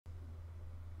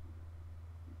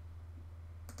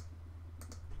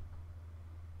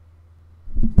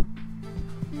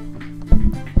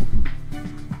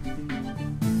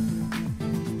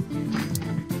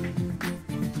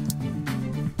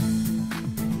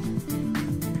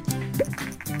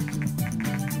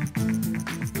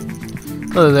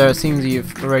Hello there, it seems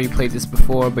you've already played this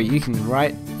before, but you can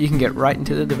get right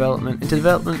into the development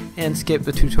and skip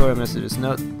the tutorial messages.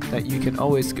 Note that you can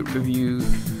always skip review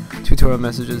tutorial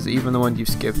messages, even the ones you've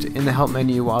skipped, in the help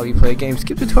menu while you play a game.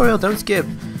 Skip tutorial, don't skip.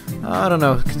 I don't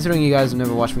know, considering you guys have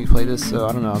never watched me play this, so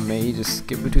I don't know, may just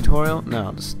skip the tutorial?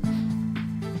 No,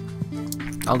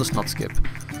 I'll just not skip.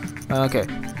 Okay.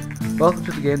 Welcome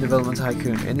to the Game Development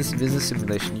Tycoon. In this business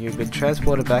simulation, you've been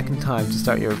transported back in time to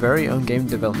start your very own game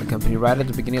development company right at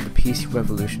the beginning of the PC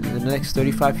revolution. In the next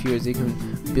 35 years, you can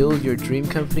build your dream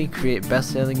company, create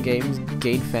best-selling games,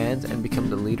 gain fans, and become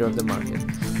the leader of the market.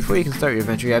 Before you can start your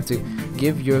venture, you have to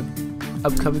give your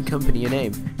upcoming company a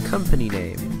name. Company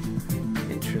name.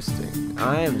 Interesting.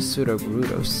 I am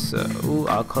pseudogerudo, so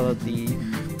I'll call it the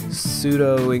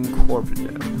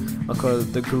pseudo-incorporated. I'll call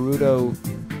it the Gerudo...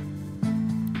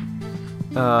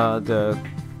 the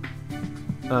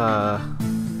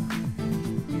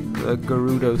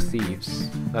GERUDO Thieves.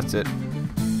 That's it.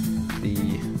 The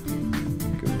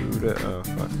Gerudo... oh,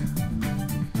 fuck.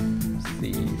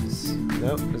 Thieves.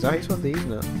 No, is that how you spell thieves?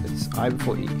 No, it's I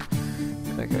before E.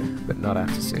 Okay, but not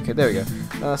after C. Okay, there we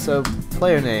go. So,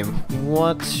 player name.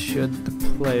 What should the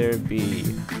player be?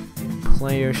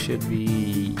 Player should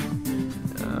be...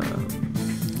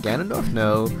 Ganondorf?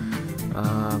 No.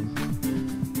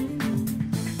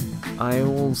 I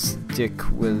will stick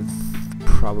with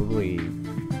probably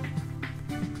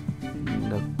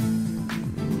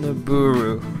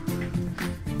Naburu.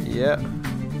 Yeah,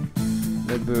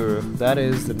 Naburu. That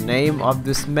is the name of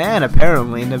this man,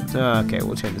 apparently. Okay,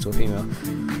 we'll change this to a female.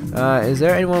 Is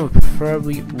there anyone with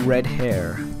preferably red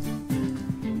hair?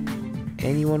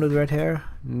 Anyone with red hair?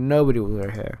 Nobody with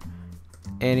red hair.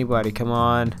 Anybody? Come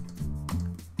on.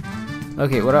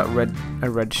 Okay, what about a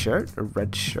red shirt? A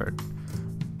red shirt.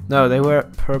 No, they wear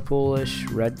purplish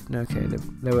red. Okay,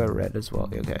 they wear red as well.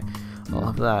 Okay, I'll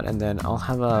have that, and then I'll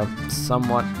have a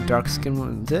somewhat dark skin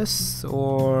with this,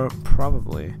 or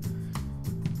probably.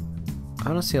 I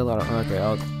don't see a lot of. Okay,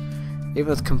 if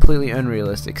it's completely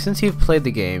unrealistic, since you've played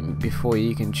the game before,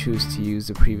 you can choose to use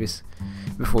the previous.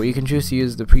 Before you can choose to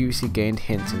use the previously gained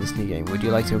hints in this new game. Would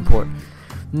you like to import?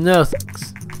 No,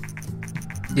 thanks.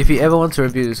 If you ever want to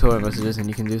review the tutorial messages, then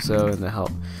you can do so in the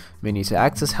help menu. To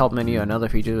access help menu and other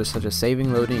features such as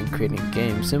saving, loading, and creating a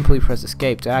game, simply press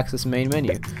escape to access main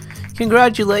menu.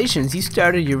 Congratulations, you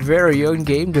started your very own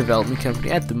game development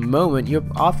company. At the moment, your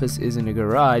office is in a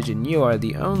garage and you are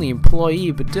the only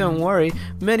employee, but don't worry,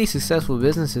 many successful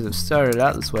businesses have started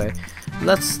out this way.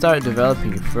 Let's start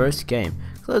developing your first game.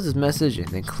 Close this message and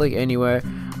then click anywhere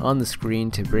on the screen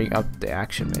to bring up the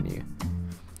action menu.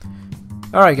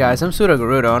 Alright guys, I'm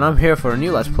pseudogerudo and I'm here for a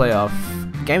new Let's Play of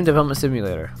Game Development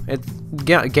Simulator. It's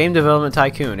Game Development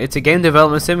Tycoon. It's a game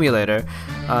development simulator.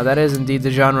 That is indeed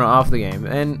the genre of the game.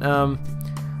 And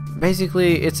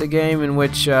basically it's a game in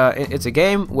which it's a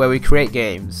game where we create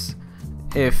games.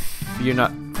 If you're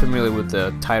not familiar with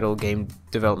the title Game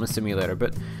Development Simulator.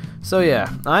 But so yeah,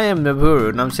 I am Naburu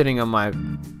and I'm sitting on my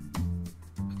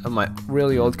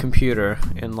really old computer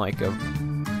in like a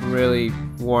really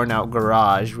worn out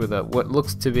garage with a what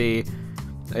looks to be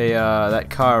a that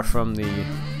car from Back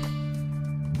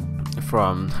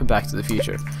to the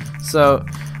Future. So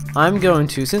I'm going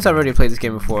to, since I've already played this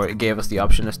game before, it gave us the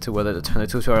option as to whether to turn the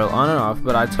tutorial on and off,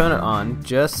 but I turn it on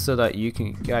just so that you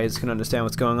guys can understand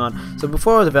what's going on. So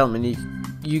before development,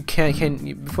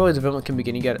 before the development can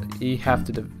begin, you have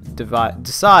to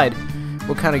decide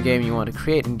what kind of game you want to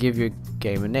create and give your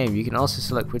game a name. You can also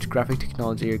select which graphic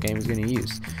technology your game is going to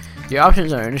use. Your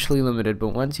options are initially limited, but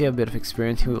once you have a bit of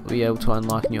experience, you will be able to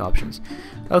unlock new options.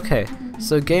 Okay,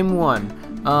 so game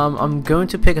 1. I'm going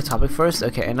to pick a topic first.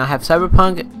 Okay, and I have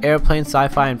cyberpunk, airplane,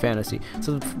 sci-fi, and fantasy.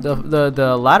 So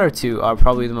the latter two are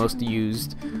probably the most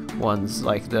used ones,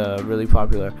 like the really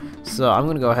popular. So I'm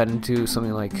gonna go ahead and do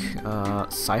something like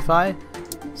sci-fi,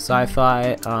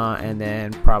 and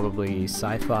then probably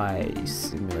sci-fi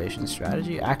simulation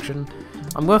strategy, action.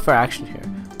 I'm going for action here.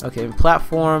 Okay,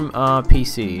 platform,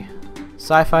 PC.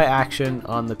 Sci-fi action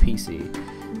on the PC.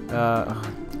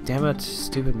 Damn it,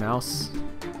 stupid mouse.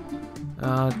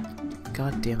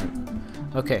 God damn it.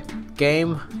 Okay,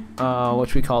 game. What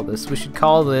should we call this? We should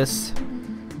call this.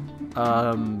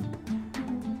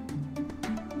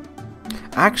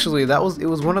 Actually, it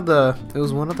was one of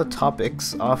the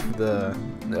topics off the.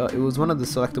 It was one of the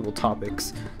selectable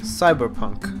topics.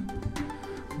 Cyberpunk.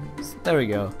 So there we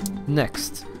go.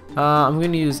 Next. I'm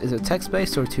going to use, is it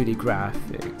text-based or 2D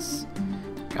graphics?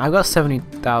 I've got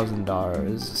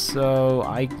 $70,000, so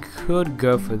I could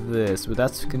go for this, but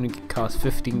that's going to cost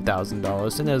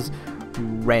 $15,000, and there's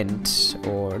rent,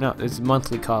 or no, it's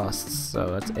monthly costs, so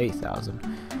that's $8,000.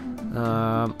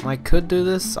 I could do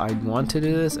this, I want to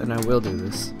do this, and I will do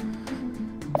this.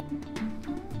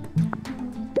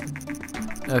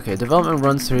 Okay, development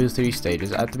runs through 3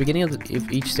 stages. At the beginning of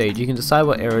each stage, you can decide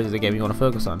what areas of the game you want to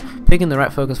focus on. Picking the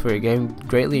right focus for your game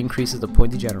greatly increases the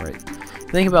points you generate.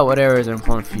 Think about what areas are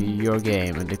important for your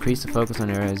game and decrease the focus on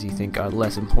areas you think are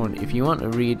less important. If you want to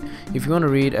read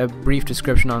a brief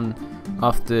description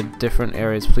of the different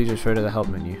areas, please refer to the help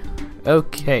menu.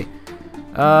 Okay.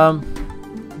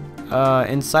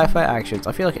 In sci-fi actions,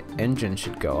 I feel like an engine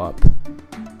should go up,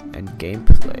 and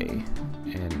gameplay,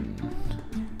 and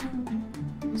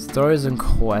stories and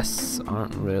quests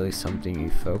aren't really something you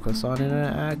focus on in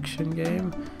an action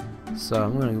game, so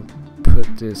I'm gonna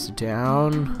put this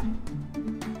down.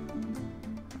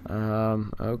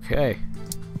 Okay.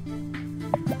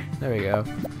 There we go.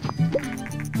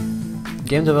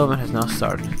 Game development has now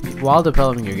started. While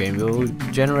developing your game, you will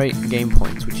generate game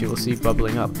points, which you will see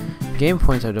bubbling up. Game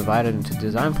points are divided into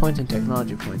design points and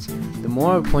technology points. The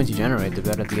more points you generate, the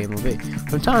better the game will be.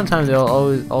 From time to time, there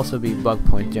will also be bug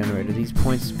points generated. These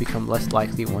points become less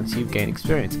likely once you've gained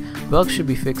experience. Bugs should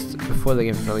be fixed before the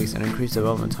game is released and increase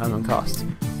development time and cost.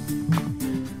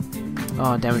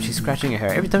 Oh damn it, she's scratching her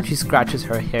hair. Every time she scratches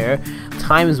her hair,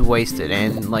 time is wasted,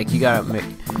 and like you gotta make,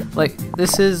 like,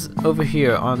 this is over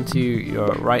here onto your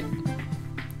right,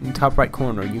 top right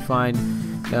corner, you find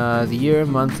the year,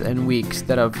 month, and weeks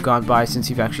that have gone by since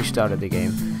you've actually started the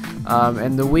game.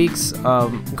 And the weeks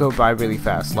go by really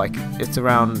fast. Like, it's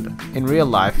around, in real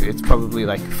life, it's probably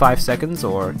like 5 seconds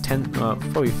or 10,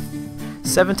 probably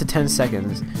 7 to 10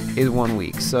 seconds is 1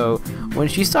 week. So when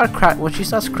she starts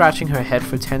scratching her head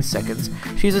for 10 seconds,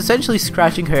 she's essentially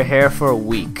scratching her hair for a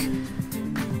week,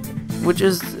 which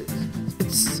is,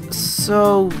 it's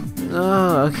so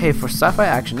okay. For sci-fi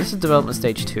action, this is development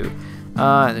stage 2.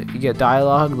 You get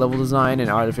dialogue, level design, and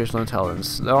artificial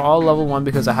intelligence. They're all level 1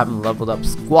 because I haven't leveled up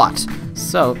squat.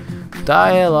 So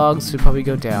dialogue should probably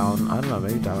go down. I don't know,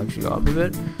 maybe dialogue should go up a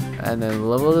bit. And then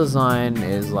level design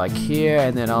is like here,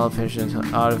 and then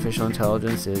artificial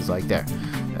intelligence is like there.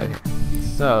 Okay,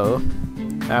 so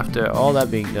after all that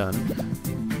being done,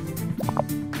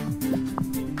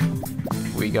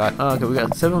 we got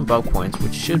 7 bug points,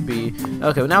 which should be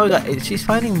okay. Now she's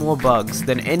finding more bugs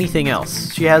than anything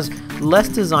else. She has less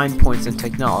design points than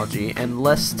technology, and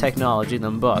less technology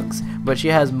than bugs, but she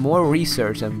has more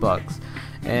research than bugs.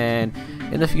 And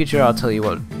in the future, I'll tell you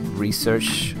what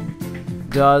research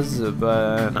does,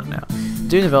 but not now.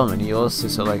 During development, you also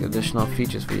select additional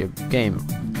features for your game.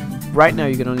 Right now,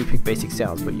 you can only pick basic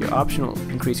sounds, but your option will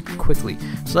increase quickly.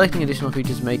 Selecting additional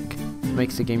features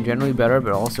makes the game generally better,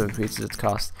 but also increases its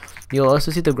cost. You'll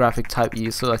also see the graphic type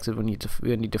you selected when you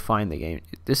define the game.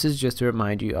 This is just to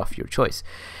remind you of your choice.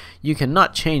 You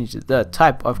cannot change the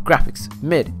type of graphics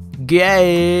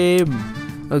mid-game.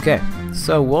 Okay,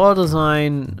 so wall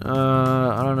design,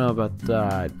 I don't know about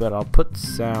that, but I'll put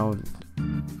sound.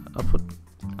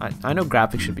 I know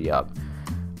graphics should be up.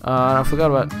 I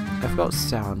forgot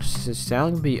sound. Should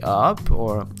sound be up,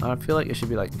 or I feel like it should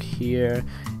be like here,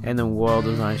 and then world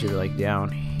design should be like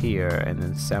down here, and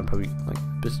then sound probably like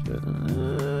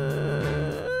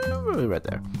probably right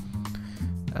there.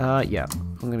 Yeah,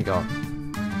 I'm gonna go.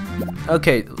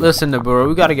 Okay, listen, Naburo,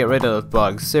 we gotta get rid of those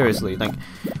bugs. Seriously, like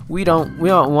we don't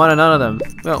want none of them.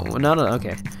 Well, none of them.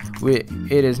 Okay.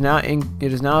 It is now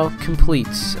complete.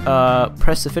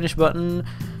 Press the finish button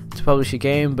to publish your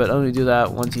game, but only do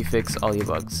that once you fix all your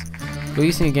bugs.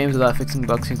 Releasing your games without fixing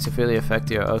bugs can severely affect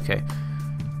your. Okay.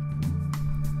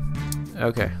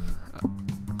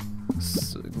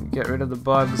 So get rid of the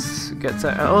bugs.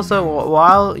 Also,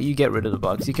 while you get rid of the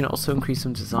bugs, you can also increase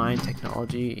some design,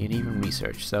 technology, and even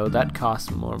research. So that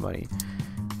costs more money.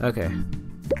 Okay.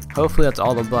 Hopefully that's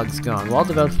all the bugs gone. While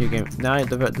developing your game, now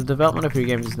the development of your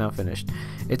game is now finished.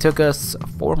 It took us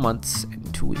 4 months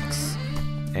and 2 weeks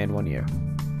and 1 year.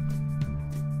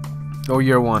 Or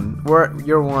year 1. We're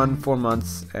year 1, 4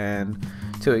 months and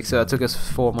 2 weeks. So it took us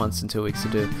 4 months and 2 weeks to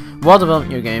do. While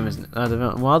developing your game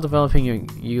while developing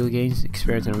you'll gain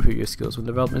experience and improve your skills. When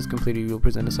development is completed, you will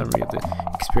present a summary of the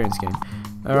experience gained.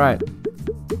 All right.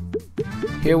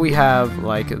 Here we have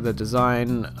like the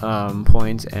design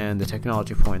points and the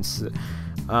technology points.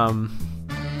 Then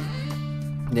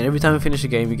every time you finish a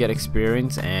game, you get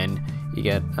experience, and you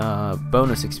get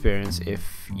bonus experience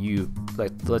if you,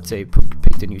 like, let's say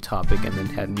picked a new topic and then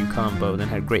had a new combo, then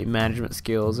had great management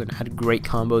skills and had great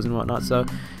combos and whatnot. So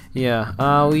yeah,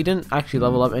 we didn't actually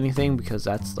level up anything because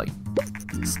that's like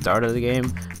the start of the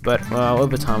game, but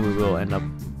over time we will end up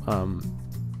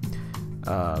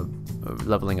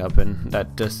leveling up, and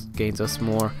that just gains us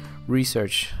more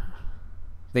research,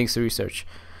 thanks to research.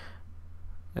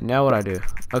 And now what I do?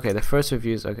 Okay, the first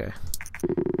reviews. Okay.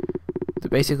 So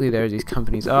basically, there are these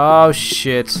companies. Oh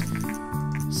shit!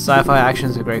 Sci-fi action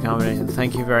is a great combination.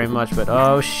 Thank you very much, but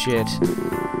oh shit.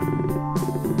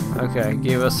 Okay,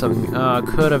 give us some.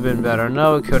 Could have been better.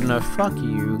 No, it couldn't have. Fuck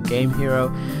you, Game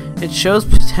Hero. It shows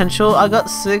potential. I got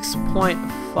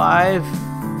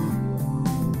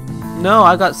 6.5. No,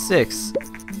 I got 6.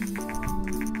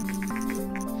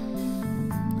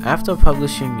 After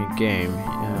publishing your game,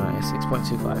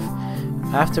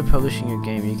 6.25. After publishing your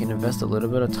game, you can invest a little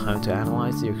bit of time to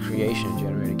analyze your creation and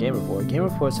generate a game report. Game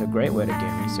reports are a great way to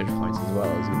gain research points as well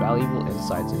as valuable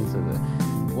insights into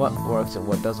what works and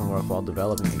what doesn't work while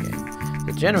developing a game.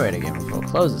 To generate a game report,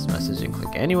 close this message and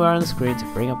click anywhere on the screen to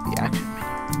bring up the action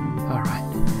menu. Alright,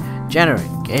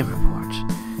 generate game report.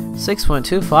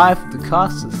 6.25, the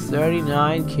cost is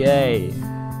 39k.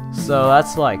 So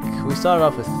that's like, we started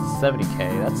off with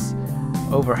 70k, that's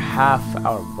over half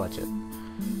our budget.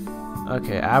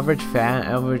 Okay, average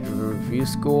review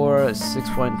score is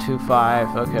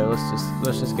 6.25. Okay,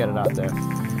 let's just get it out there.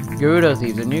 GERUDO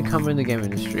THIEVES, a newcomer in the game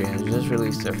industry, has just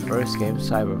released their first game,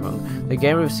 Cyberpunk. The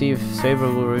game received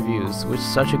favorable reviews, which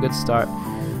is such a good start.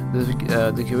 The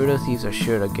GERUDO THIEVES are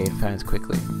sure to gain fans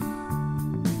quickly.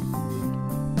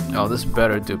 Oh, this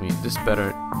better do it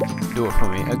for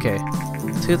me. Okay,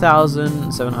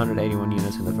 2,781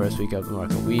 units in the first week of the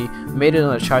market. We made it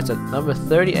on the charts at number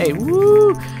 38.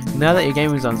 Woo! Now that your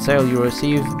game is on sale, you will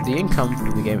receive the income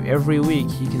from the game every week.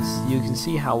 You can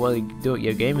see how well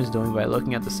your game is doing by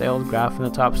looking at the sales graph in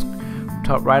the top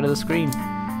right of the screen.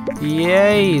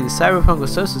 Yay! The Cyberpunk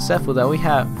was so successful that we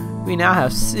now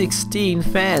have 16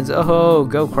 fans. Oh,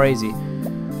 go crazy.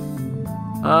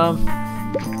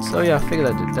 So yeah, I figured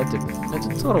that's a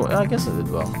total. I guess I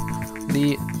did well.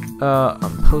 The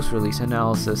post-release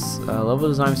analysis. Level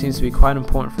design seems to be quite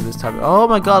important for this type of. Oh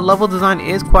my god, level design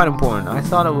is quite important. I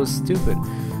thought it was stupid.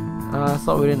 I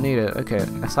thought we didn't need it. Okay,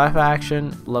 sci-fi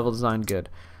action, level design good.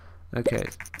 Okay.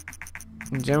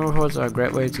 General reports are a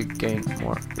great way to gain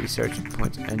more research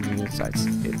points and new insights.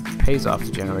 It pays off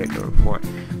to generate a report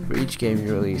for each game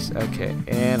you release. Okay,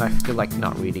 and I feel like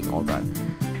not reading all that.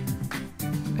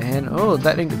 And oh,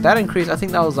 that increase. I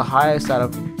think that was the highest out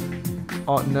of.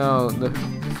 Oh no, the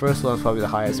first one was probably the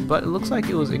highest, but it looks like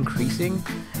it was increasing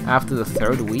after the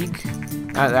third week,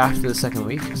 after the second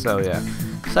week. So yeah,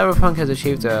 Cyberpunk has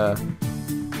achieved a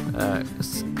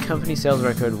company sales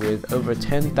record with over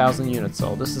 10,000 units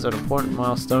sold. This is an important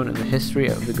milestone in the history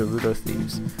of the GERUDO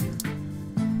THIEVES.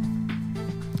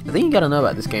 The thing you gotta know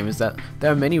about this game is that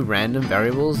there are many random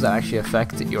variables that actually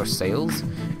affect your sales.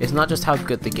 It's not just how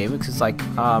good the game is. It's like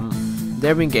there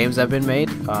have been games that have been made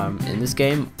in this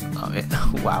game.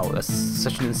 Wow, that's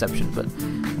such an inception. But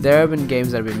there have been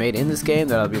games that have been made in this game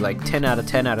that'll be like 10 out of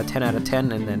 10 out of 10 out of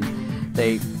 10, and then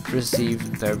they're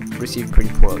received pretty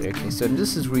poorly. Okay, so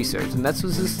this is research, and this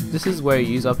is where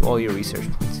you use up all your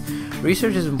research points.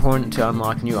 Research is important to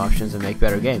unlock new options and make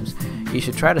better games. You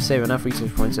should try to save enough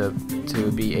research points to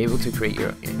be able to create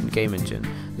your game engine.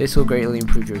 This will greatly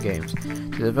improve your games.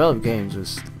 To develop games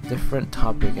with different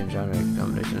topic and genre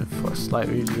combination for slight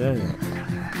reason.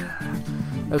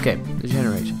 Okay, the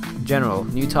general,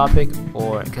 new topic,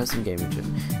 or custom game engine.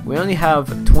 We only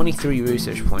have 23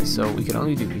 research points, so we can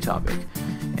only do new topic.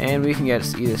 And we can get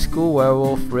either school,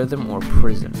 werewolf, rhythm, or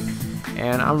prison.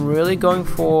 And I'm really going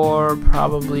for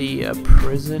probably a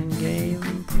prison game.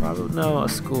 No, a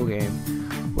school game.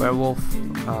 Werewolf,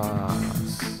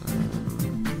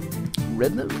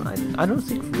 rhythm? I don't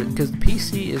think, because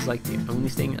PC is like the only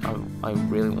thing I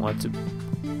really want to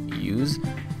use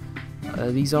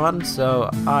these on, so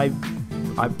I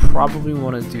probably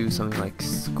want to do something like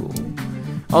school.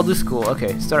 I'll do school.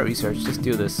 Okay, start research. Let's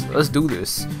do this. Let's do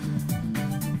this.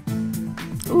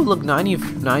 Ooh, look,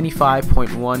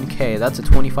 95.1k. That's a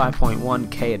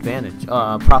 25.1k advantage.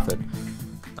 Profit.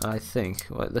 I think.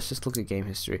 Well, let's just look at game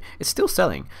history. It's still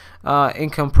selling.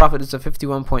 Income profit is a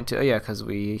 51.2. Oh yeah, because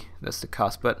that's the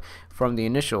cost. But from the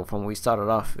initial, from when we started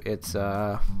off, it's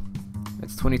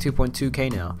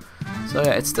 22.2k now. So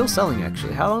yeah, it's still selling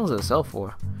actually. How long does it sell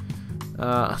for?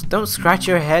 Don't scratch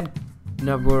your head,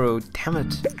 Naburu. Damn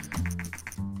it.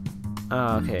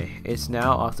 Okay, it's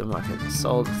now off the market. It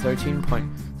sold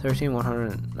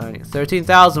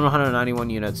 13,191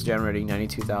 units, generating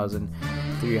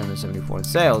 92,374 in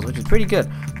sales, which is pretty good.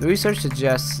 The research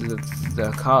suggests that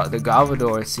the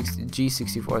Galvador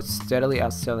G64 is steadily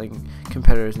outselling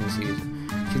competitors in the season.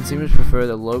 Consumers prefer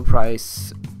the low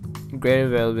price,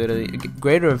 greater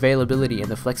availability,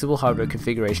 and the flexible hardware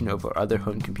configuration over other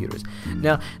home computers.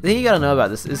 Now, the thing you gotta know about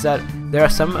this is that there are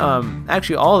some,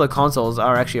 actually all the consoles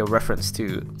are actually a reference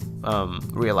to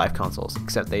real life consoles,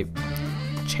 except they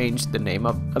changed the name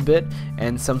up a bit,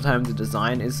 and sometimes the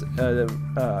design is a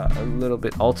little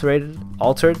bit altered.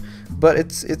 But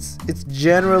it's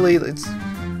generally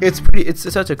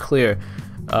it's such a clear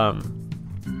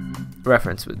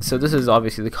reference. So this is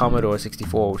obviously the Commodore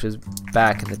 64, which is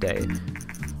back in the day,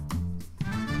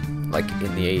 like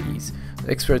in the 80s.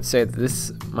 Experts say that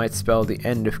this might spell the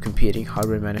end of competing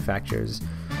hardware manufacturers.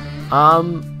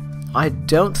 I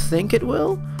don't think it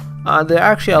will. There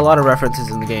are actually a lot of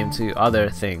references in the game to other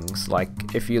things. Like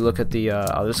if you look at the,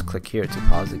 I'll just click here to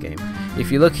pause the game.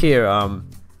 If you look here,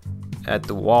 at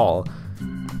the wall,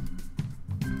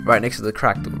 right next to the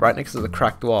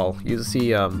cracked wall, you'll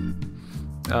see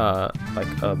like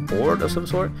a board of some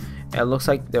sort. And it looks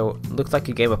like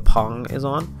a game of Pong is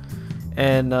on.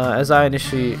 And as I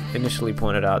initially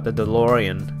pointed out, the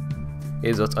DeLorean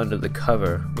is what's under the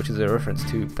cover, which is a reference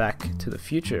to Back to the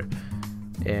Future.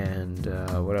 And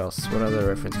what else? What other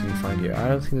reference can you find here? I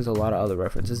don't think there's a lot of other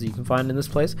references you can find in this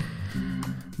place.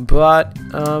 But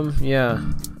yeah,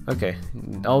 okay.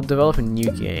 I'll develop a new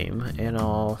game, and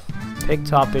I'll pick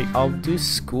topic. I'll do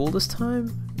school this time.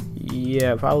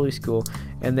 Yeah, probably school.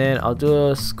 And then I'll do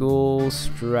a school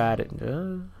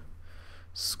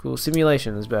school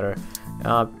simulation is better.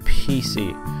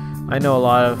 PC. I know a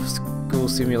lot of school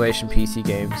simulation PC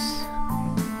games.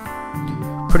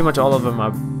 Pretty much all of them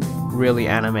are really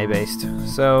anime based.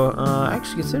 So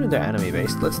actually, consider they're anime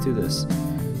based. Let's do this.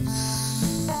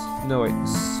 No wait,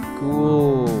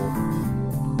 school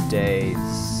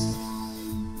days.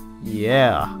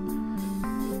 Yeah.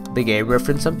 The game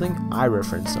referenced something. I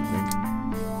referenced something.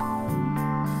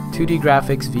 2D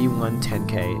graphics V1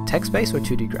 10K. Text-based or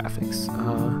 2D graphics?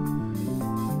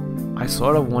 I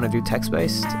sort of want to do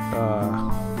text-based.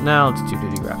 Now let's do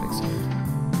 2D graphics.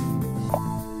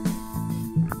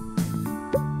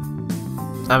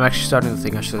 I'm actually starting to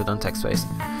think I should have done text-based.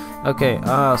 Okay,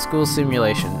 school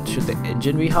simulation. Should the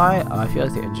engine be high? I feel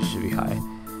like the engine should be high.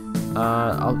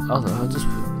 I'll just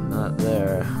put that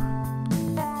there.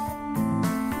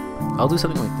 I'll do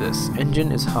something like this.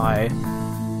 Engine is high.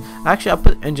 Actually, I'll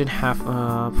put engine half.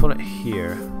 Put it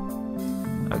here.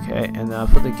 Okay, and then I'll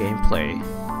put the gameplay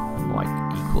like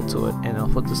equal to it, and I'll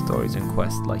put the stories and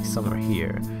quests like somewhere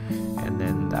here, and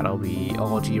then that'll be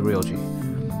all G, real G.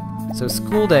 So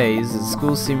school days is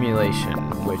school simulation,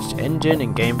 which engine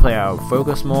and gameplay are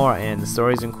focused more, and the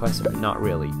stories and quests are not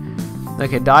really.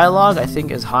 Okay, dialogue I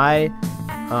think is high.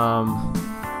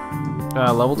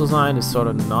 Level design is sort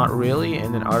of not really,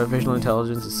 and then artificial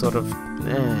intelligence is sort of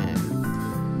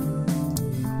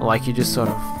like you just sort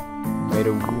of made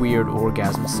a weird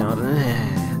orgasm sound.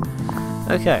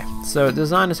 Okay, so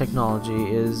design and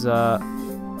technology is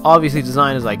obviously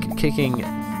design is like kicking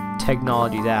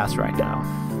technology's ass right now.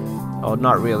 Oh,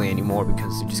 not really anymore,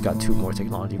 because you just got 2 more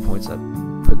technology points that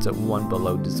puts it 1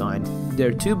 below design. There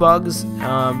are 2 bugs,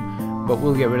 but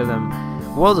we'll get rid of them.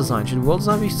 World design. Should world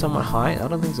design be somewhat high? I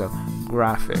don't think so.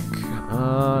 Graphic.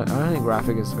 I don't think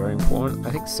graphic is very important.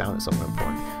 I think sound is somewhat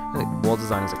important. I think world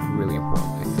design is like really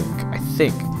important. I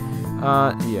think.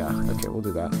 Yeah. Okay, we'll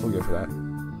do that. We'll go for that.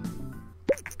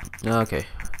 Okay.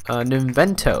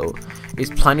 Ninvento is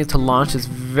planning to launch its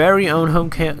very own home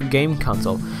game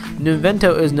console.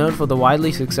 Ninvento is known for the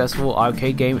widely successful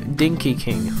arcade game Dinky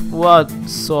King. What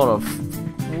sort of...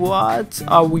 What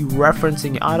are we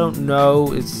referencing? I don't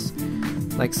know. It's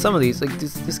like some of these, like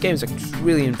this game is like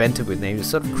really inventive with names. It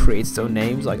sort of creates its own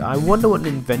names. Like, I wonder what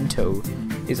Ninvento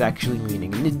is actually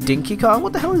meaning. Dinky Kong?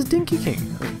 What the hell is Dinky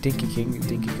King? Oh, Dinky King,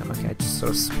 Dinky Kong. Okay, I just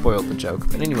sort of spoiled the joke.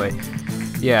 But anyway,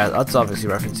 yeah, that's obviously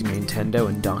referencing Nintendo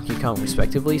and Donkey Kong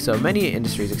respectively. So many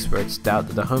industries experts doubt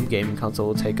that the home gaming console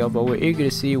will take off, but we're eager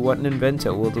to see what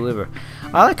Ninvento will deliver.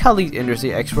 I like how these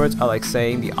industry experts are like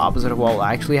saying the opposite of what will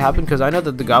actually happen, because I know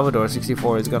that the Commodore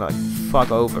 64 is gonna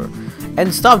fuck over.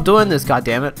 And stop doing this,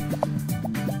 goddammit.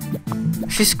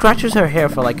 She scratches her hair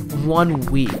for like 1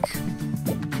 week.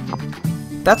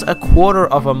 That's a quarter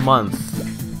of a month.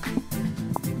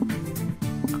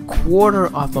 A quarter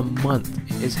of a month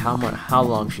is how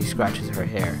long she scratches her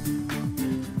hair.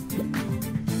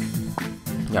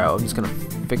 Alright, I'm just gonna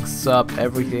fix up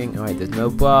everything. Alright, there's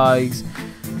no bugs.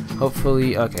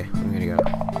 Hopefully, okay, I'm gonna go.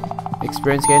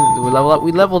 Experience gain, we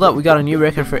leveled up, we got a new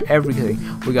record for everything.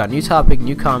 We got a new topic,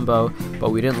 new combo, but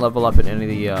we didn't level up in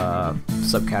any of the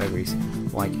subcategories,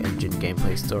 like engine,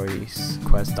 gameplay, stories,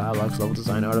 quest, dialogues, level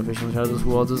design, artificial intelligence,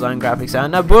 world design, graphics,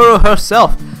 and Naburu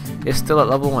herself is still at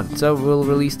level 1. So we'll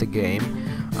release the game.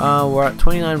 We're at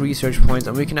 29 research points,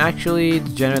 and we can actually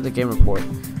generate the game report.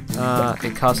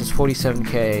 It cost us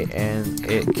 47k, and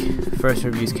first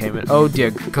reviews came in. Oh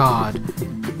dear God,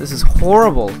 this is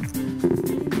horrible.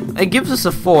 It gives us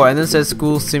a 4, and then says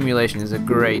school simulation is a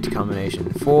great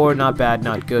combination. 4, not bad,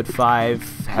 not good.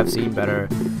 5, have seen better.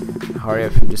 Hurry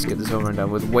up and just get this over and done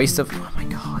with. Waste of. Oh my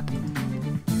god,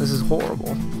 this is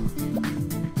horrible.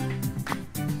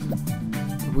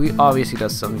 We obviously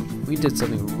did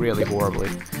something really horribly.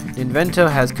 Invento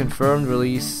has confirmed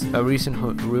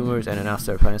recent rumors and announced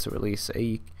their plans to release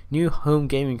a new home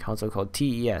gaming console called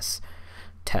TES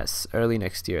early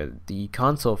next year. The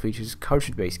console features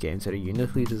cartridge-based games that are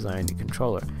uniquely designed to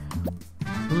controller.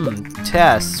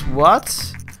 TES,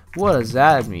 what? What does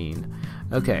that mean?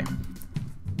 Okay.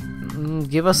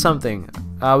 Give us something.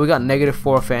 We got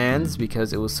 -4 fans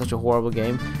because it was such a horrible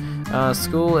game.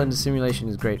 School and simulation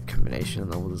is a great combination,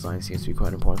 and level design seems to be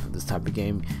quite important for this type of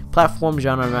game. Platform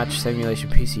genre match simulation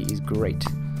PC is great.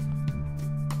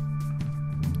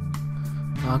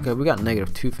 Okay, we got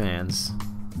 -2 fans.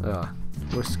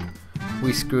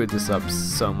 We screwed this up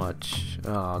so much.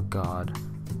 Oh god.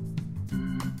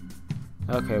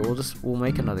 Okay, we'll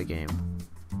make another game.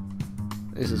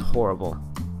 This is horrible.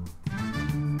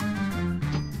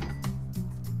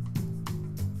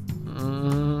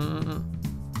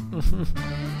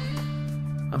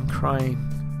 I'm crying.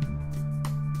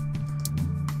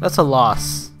 That's a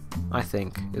loss, I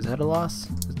think. Is that a loss?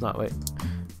 It's not. Wait.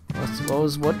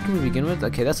 What did we begin with?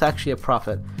 Okay, that's actually a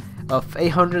profit of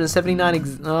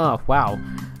 879. Oh wow.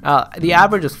 The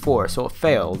average is 4, so it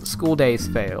failed. School days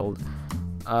failed.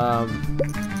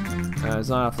 It's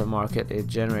not off the market. It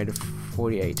generated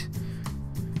 48.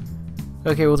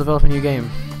 Okay, we'll develop a new game.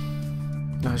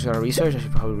 I should research. I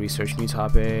should probably research new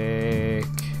topic.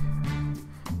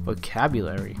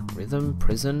 Vocabulary. Rhythm.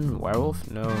 Prison. Werewolf.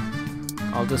 No.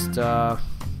 I'll just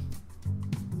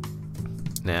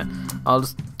I'll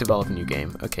just develop a new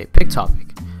game. Okay, pick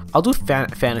topic. I'll do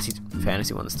fantasy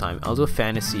one this time. I'll do a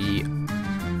fantasy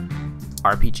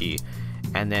RPG,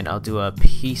 and then I'll do a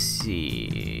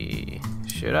PC.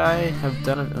 Should I have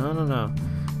done it? I don't know.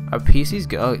 Are PCs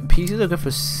good? PCs are good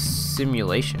for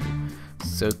simulation.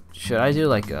 So should I do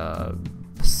like a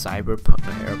cyberpunk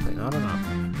airplane? I don't know.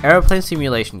 Airplane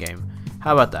simulation game.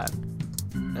 How about that?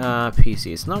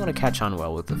 PC. It's not gonna catch on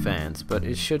well with the fans, but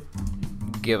it should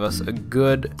give us a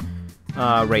good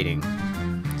rating.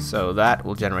 So that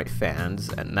will generate fans,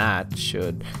 and that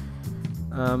should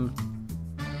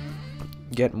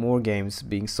get more games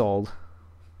being sold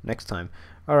next time.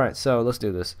 Alright, so let's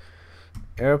do this.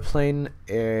 Airplane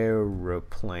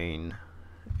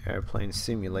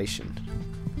simulation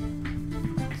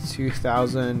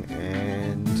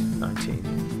 2019.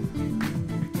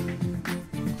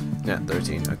 Yeah,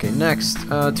 13. Okay, next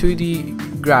 2D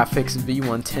graphics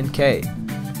V1 10K.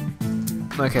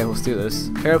 Okay, let's do this.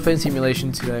 Airplane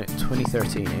simulation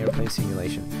 2013. Airplane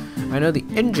simulation. I know the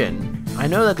engine. I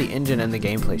know that the engine and the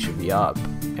gameplay should be up,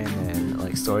 and then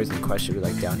like stories and quests should be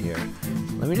like down here.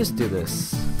 Let me just do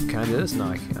this. Can I do this? No,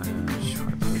 I can't. I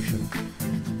probably shouldn't.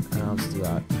 Let's do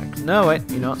that. No, wait.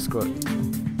 You know what? Screw it.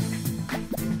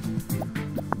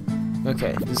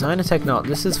 Okay, design and technology.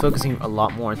 This is focusing a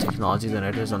lot more on technology than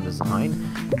it is on design.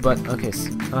 But okay,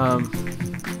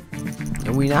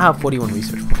 and we now have 41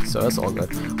 research points, so that's all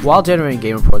good. While generating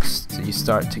game reports, you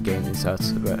start to gain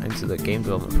insights into the game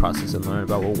development process and learn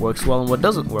about what works well and what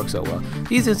doesn't work so well.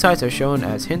 These insights are shown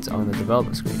as hints on the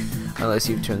development screen, unless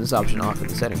you turn this option off in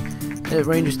the setting. It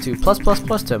ranges to +++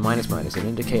 to --- and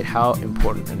indicate how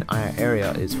important an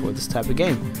area is for this type of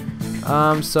game.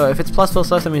 So if it's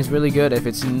 +++, that means really good. If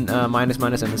it's ---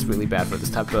 then it's really bad for this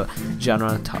type of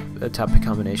genre topic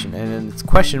combination. And then it's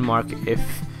question mark if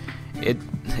it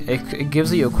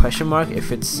gives you a question mark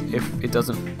if it's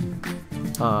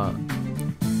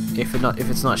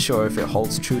not sure if it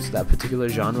holds true to that particular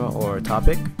genre or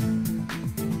topic.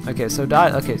 Okay, so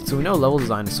we know level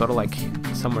design is sort of like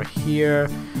somewhere here.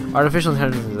 Artificial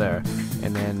intelligence is there,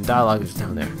 and then dialogue is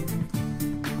down there.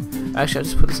 Actually, I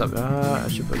just put this up. I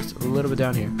should put this a little bit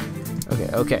down here.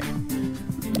 Okay.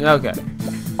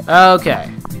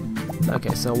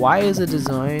 So why is the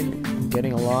design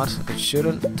getting a lot? It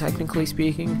shouldn't, technically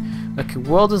speaking. Like,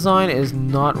 world design is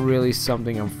not really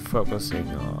something I'm focusing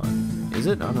on. Is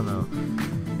it? I don't know.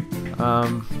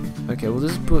 Okay, we'll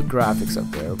just put graphics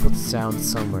up there. We'll put sound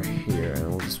somewhere here, and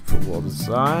we'll just put world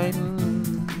design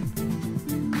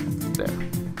there.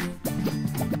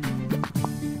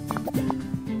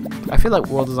 I feel like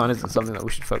world design isn't something that we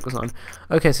should focus on.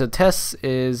 Okay, so TES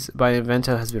by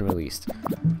Invento has been released.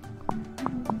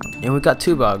 And we've got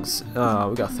 2 bugs.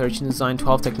 We got 13 design,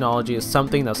 12 technology is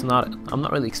something that's not, I'm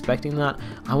not really expecting that.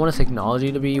 I want a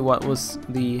technology to be what was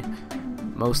the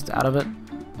most out of it.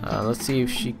 Let's see if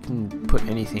she can put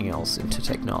anything else into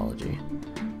technology.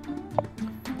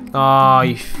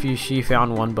 She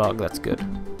found 1 bug, that's good.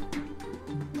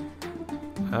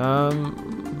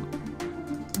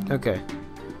 Okay.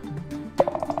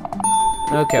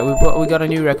 Okay, we got a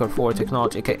new record for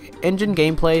technology. Okay, engine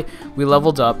gameplay, we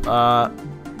leveled up. We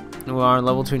are on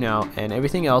level 2 now, and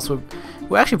everything else we're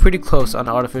actually pretty close on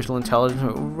artificial intelligence.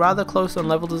 We're rather close on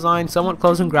level design, somewhat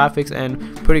close on graphics,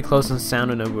 and pretty close on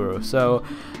sound and GERUDO. So,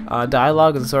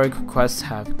 dialogue and story quests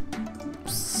have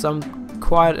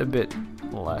quite a bit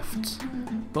left,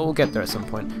 but we'll get there at some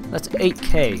point. That's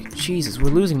 8K. Jesus, we're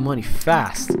losing money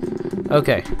fast.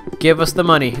 Okay, give us the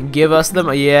money. Give us the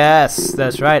money. Yes,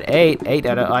 that's right. 8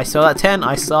 out of. I saw that 10.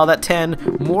 I saw that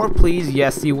 10. More, please.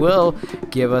 Yes, you will.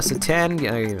 Give us a 10.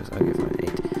 Okay, fine.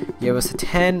 8. Give us a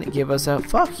 10. Give us a.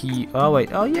 Fuck you. Oh wait.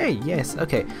 Oh yay. Yes.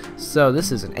 Okay. So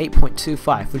this is an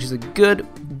 8.25, which is a good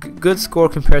score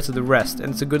compared to the rest,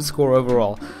 and it's a good score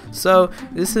overall. So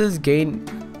this is gain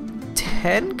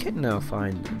 10. No,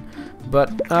 fine.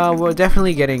 But we're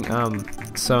definitely getting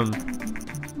some.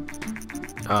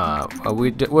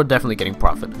 We're definitely getting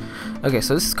profit. Okay,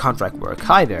 so this is contract work.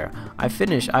 Hi there. I've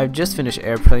just finished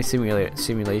Airplane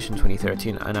Simulation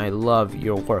 2013, and I love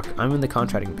your work. I'm in the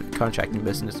contracting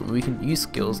business, and we can use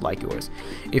skills like yours.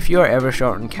 If you are ever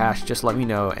short on cash, just let me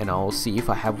know, and I'll see if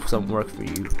I have some work for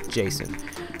you, Jason.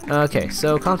 Okay,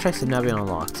 so contracts have now been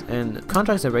unlocked, and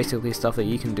contracts are basically stuff that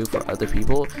you can do for other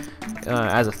people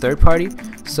as a third party.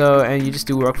 So, and you just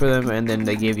do work for them, and then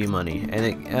they give you money, and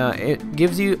it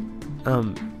gives you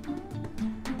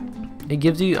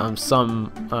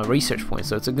some research points.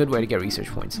 So it's a good way to get research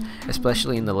points,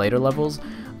 especially in the later levels,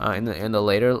 in the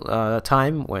later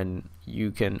time when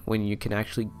you can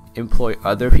actually employ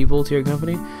other people to your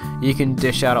company. You can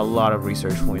dish out a lot of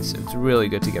research points. It's really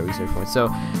good to get research points. So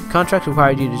contract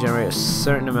required you to generate a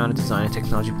certain amount of design and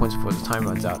technology points before the time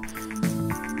runs out.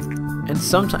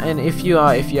 And if you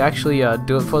actually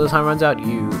do it before the time runs out,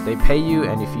 they pay you,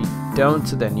 and if you don't,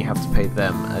 then you have to pay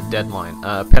them a deadline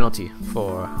penalty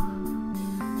for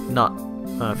not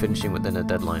finishing within a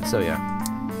deadline. So yeah,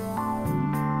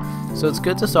 so it's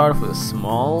good to start off with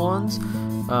small ones,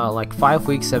 like 5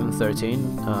 weeks,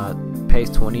 713, pays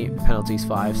 20, penalties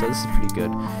 5. So this is pretty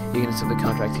good. You can accept the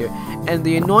contract here. And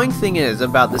the annoying thing is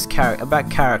about this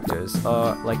characters,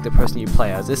 like the person you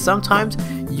play as, is sometimes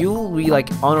you'll be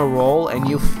like on a roll, and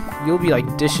you'll be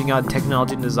like dishing out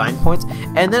technology and design points,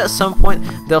 and then at some point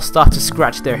they'll start to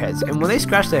scratch their heads, and when they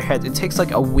scratch their heads, it takes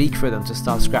like a week for them to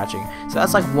stop scratching. So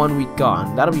that's like 1 week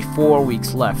gone. That'll be 4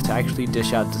 weeks left to actually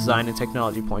dish out design and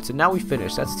technology points, and now we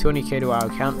finished. That's 20k to our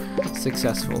account.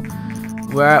 Successful.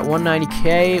 We're at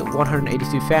 190k,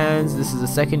 182 fans. This is the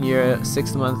second year,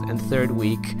 6th month, and 3rd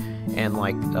week, and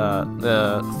like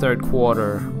the 3rd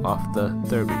quarter of the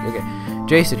 3rd week. Okay,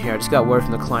 Jason here. I just got word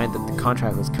from the client that the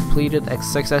contract was completed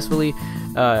successfully.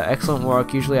 Excellent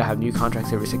work. Usually I have new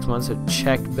contracts every 6 months, so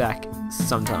check back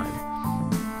sometime.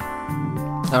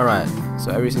 Alright,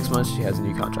 so every 6 months she has a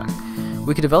new contract.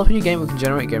 We can develop a new game. We can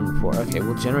generate game report. Okay,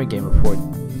 we'll generate game report.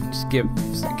 Just get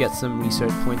some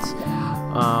research points.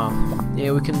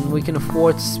 Yeah, we can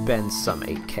afford to spend some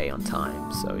 8k on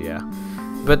time. So yeah,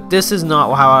 but this is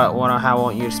not how I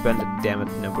want you to spend it. Damn it,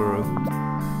 Naburu.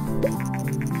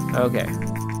 Okay,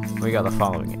 we got the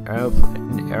following: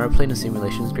 airplane and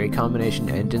simulations, great combination.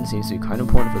 Engine seems to be quite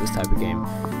important for this type of game.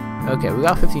 Okay, we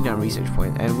got 59 research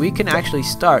points, and we can actually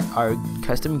start our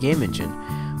custom game engine.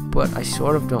 But I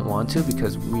sort of don't want to,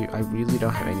 because I really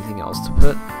don't have anything else to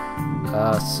put.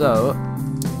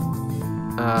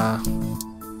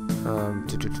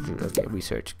 Okay,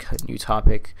 research, new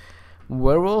topic,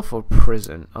 werewolf or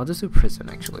prison. I'll just do prison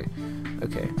actually.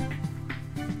 Okay.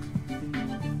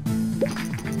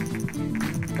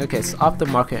 Okay, it's off the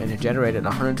market, and it generated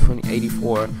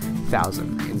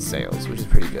 184,000 in sales, which is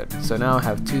pretty good. So now I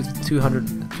have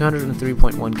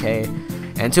 203.1k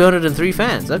and 203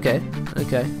 fans. Okay,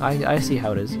 I see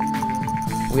how it is.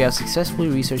 We have successfully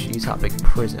researched a new topic,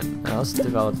 prison. Now let's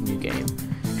develop a new game,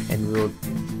 and we'll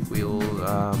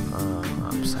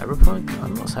cyberpunk. I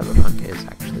don't know what cyberpunk is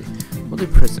actually. We'll do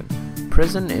prison.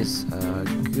 Prison is a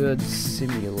good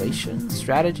simulation,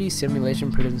 strategy,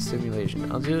 simulation, prison simulation.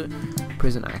 I'll do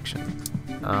prison action.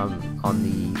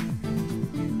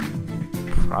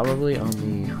 Probably on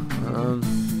the.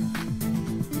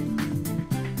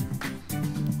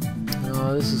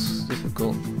 Oh, this is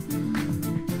difficult.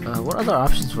 What other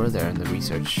options were there in the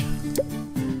research?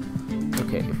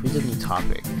 Okay, if we did new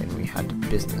topic and we had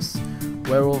business,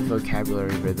 werewolf,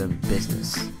 vocabulary, rhythm,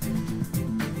 business.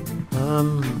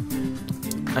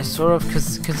 I sort of,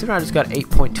 considering I just got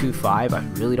 8.25, I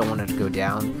really don't want it to go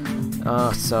down.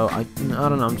 So I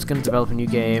don't know. I'm just gonna develop a new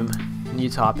game, new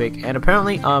topic, and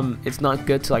apparently it's not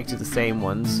good to like do the same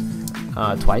ones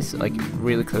twice, like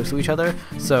really close to each other.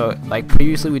 So like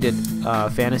previously we did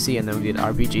fantasy and then we did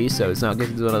RPG, so it's not good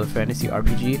to do another fantasy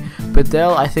RPG, but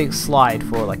they'll I think slide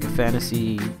for like a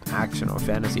fantasy action or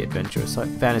fantasy adventure, so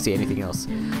fantasy anything else.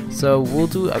 So we'll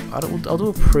do I'll do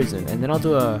a prison, and then I'll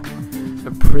do a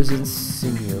prison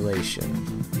simulation.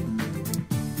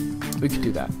 We could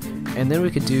do that, and then we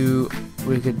could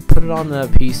put it on the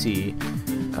PC.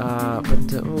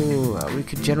 We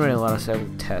could generate a lot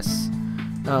of tests.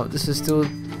 Oh, this is still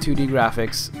 2D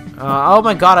graphics. Oh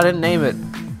my god, I didn't name it.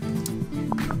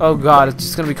 Oh god, it's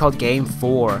just gonna be called Game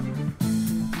 4.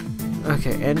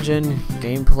 Okay, engine,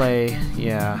 gameplay,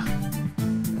 yeah.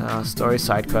 Story,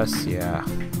 side quests, yeah.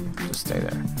 Just stay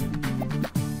there.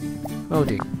 Oh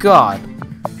dear god.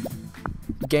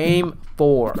 Game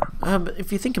 4.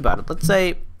 If you think about it, let's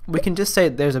say we can just say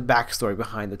there's a backstory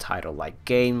behind the title, like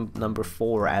game number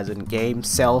 4, as in game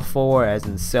cell 4, as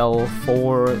in cell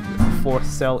 4, fourth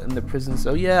cell in the prison.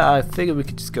 So yeah, I figured we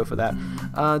could just go for that.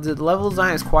 The level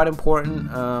design is quite important.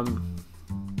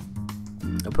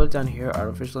 I'll put it down here,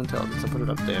 artificial intelligence. I'll put it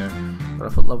up there. But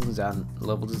I'll put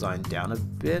level design down a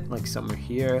bit, like somewhere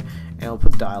here, and I'll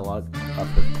put dialogue up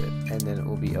a bit, and then it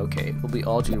will be okay. It will be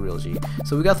all G, real G.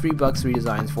 So we got 3 bugs, 3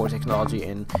 designs, 4 technology,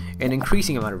 and an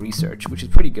increasing amount of research, which is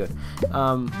pretty good.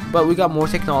 But we got more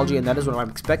technology, and that is what I'm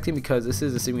expecting, because this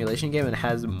is a simulation game and it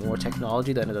has more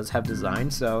technology than it does have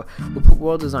design. So we'll put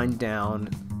world design down,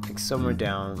 like somewhere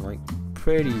down, like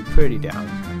pretty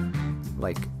down,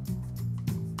 like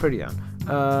pretty down.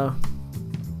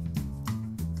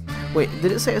 Wait,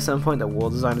 did it say at some point that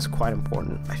world design is quite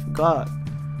important? I forgot.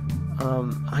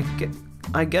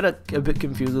 I get a bit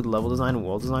confused with level design and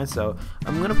world design, so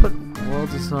I'm gonna put world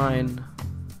design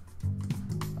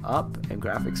up and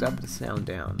graphics up and sound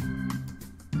down.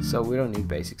 So we don't need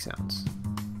basic sounds.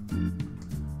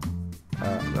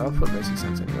 I'll put basic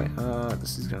sounds anyway.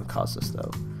 This is gonna cost us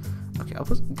though. Okay, I'll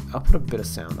put a bit of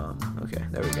sound on. Okay,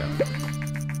 there we go.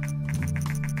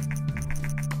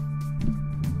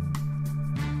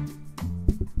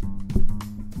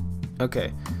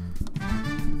 Okay,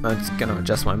 I'm just gonna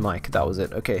adjust my mic. That was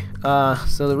it. Okay,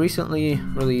 so the recently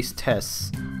released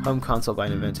tests home console by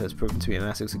Nintendo has proven to be a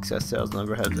massive success. Sales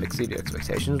number has exceeded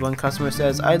expectations. One customer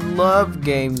says, "I love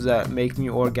games that make me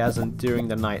orgasm during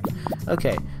the night."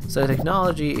 Okay, so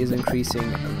technology is increasing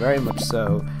very much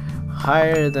so,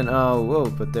 higher than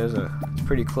but it's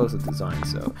pretty close to design.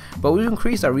 So, but we've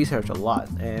increased our research a lot,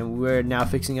 and we're now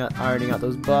ironing out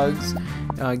those bugs,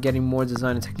 getting more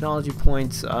design and technology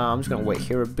points. I'm just gonna wait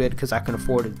here a bit because I can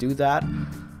afford to do that.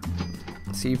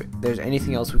 See if there's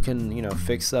anything else we can,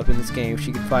 fix up in this game. If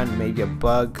she can find maybe a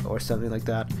bug or something like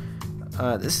that.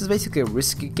 This is basically a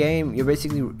risky game. You're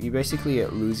basically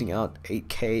losing out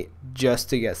 8K just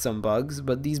to get some bugs,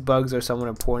 but these bugs are somewhat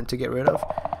important to get rid of.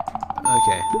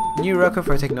 Okay, new record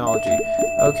for technology.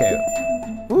 Okay.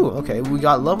 Ooh, okay, we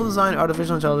got level design,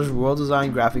 artificial intelligence, world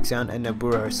design, graphic sound, and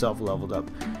Nabura herself leveled up.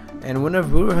 And when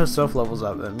Nabura herself levels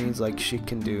up, that means like she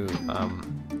can do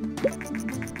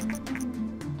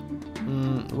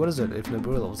what is it? If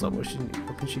Nabura levels up, what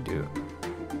can she do?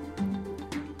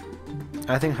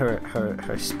 I think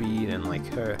her speed and like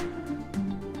her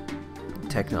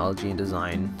technology and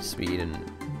design speed and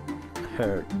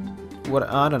her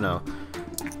I don't know.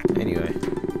 Anyway,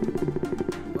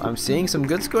 I'm seeing some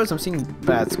good scores, I'm seeing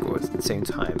bad scores at the same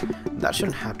time. That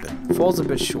shouldn't happen. Falls a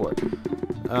bit short.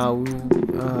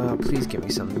 Please give me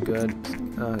something good.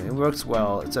 It works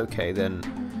well, it's okay then.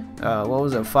 What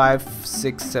was it?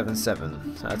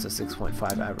 5677. So that's a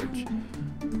 6.5 average.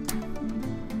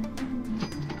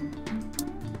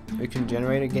 We can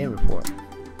generate a game report.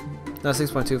 No,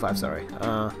 6.25, sorry.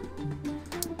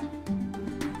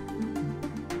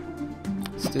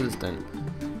 Let's do this then.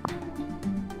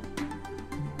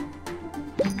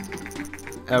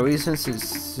 Recent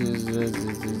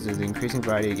the increasing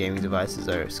variety of gaming devices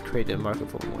are created a market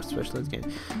for more specialized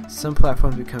games. Some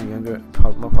platforms become more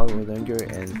popular than younger,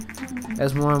 and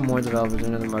as more and more developers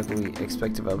enter the market, we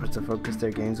expect developers to focus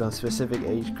their games on specific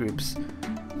age groups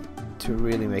to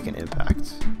really make an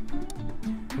impact.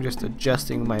 I'm just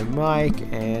adjusting my mic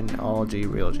and all G,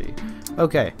 real G.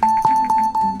 Okay.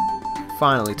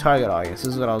 Finally, target audience.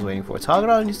 This is what I was waiting for. Target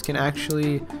audience can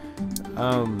actually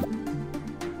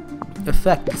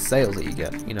affect the sales that you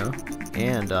get,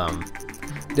 and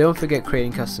don't forget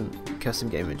creating custom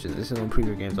game images. This will improve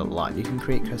your games a lot. You can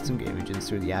create custom game images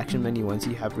through the action menu once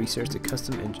you have researched a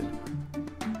custom engine.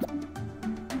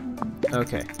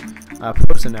 Okay,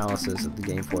 Post-analysis of the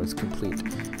game for its complete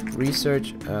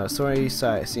research. Story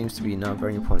side seems to be not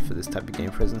very important for this type of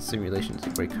game. Prison simulation is a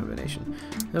great combination.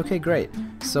 Okay, great.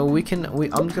 So I'm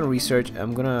just gonna research.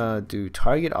 I'm gonna do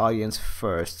target audience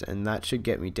first, and that should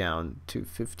get me down to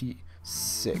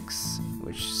 56,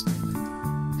 which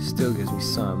still gives me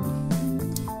some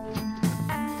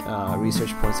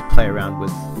research points to play around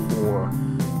with for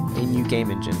a new game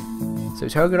engine. So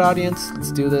target audience,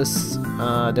 let's do this.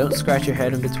 Don't scratch your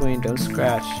head in between. Don't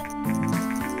scratch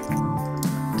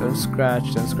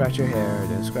your hair.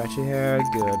 Don't scratch your hair.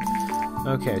 Good.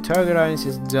 Okay, target audience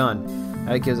is done.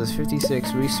 That gives us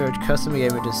 56. Research custom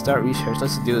game engines. Start research.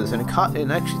 Let's do this. And it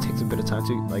actually takes a bit of time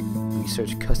to like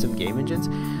research custom game engines.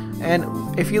 And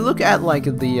if you look at like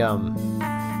the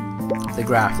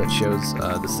graph that shows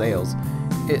the sales,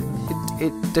 it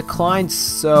declined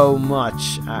so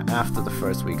much after the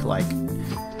first week. Like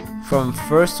from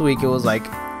first week, it was like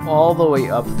all the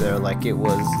way up there, like it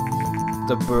was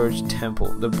the Burj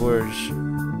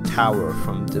Tower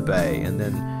from Dubai, and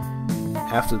then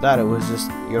after that, it was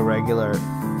just your regular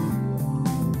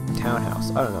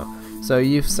townhouse. I don't know. So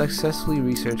you've successfully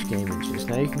researched game engines.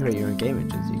 Now you can create your own game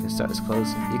engines. You can start this close.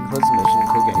 You can close the mission and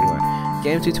click anywhere.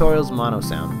 Game tutorials, mono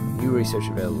sound. New research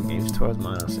available. Game tutorials,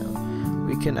 mono sound.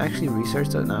 We can actually research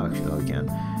that now. Actually, no, we can.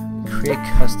 Create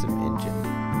custom engine.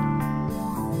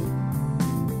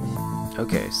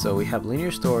 Okay, so we have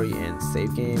linear story and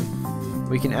save game.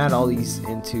 We can add all these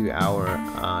into our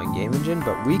game engine,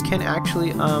 but we can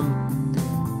actually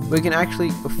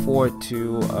afford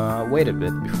to wait a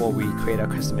bit before we create our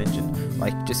custom engine.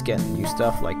 Like just get new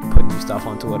stuff, like put new stuff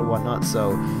onto it or whatnot.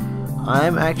 So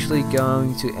I'm actually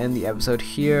going to end the episode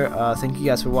here. Thank you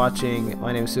guys for watching.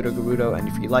 My name is pseudogerudo, and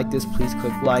if you like this, please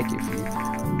click like. If you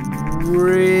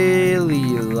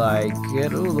really like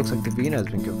it, oh, looks like the Vina has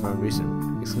been confirmed.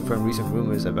 It's confirmed recent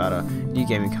rumors about a new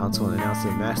gaming console and announced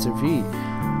the Master V.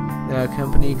 The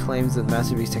company claims that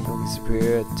Master V is technically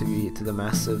superior to the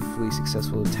massively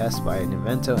successful test by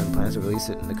Nintendo and plans to release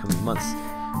it in the coming months.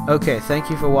 Okay, thank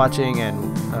you for watching,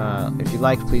 and if you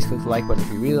liked, please click the like button.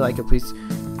 If you really like it, please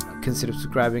consider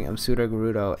subscribing. I'm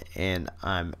pseudogerudo, and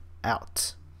I'm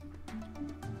out.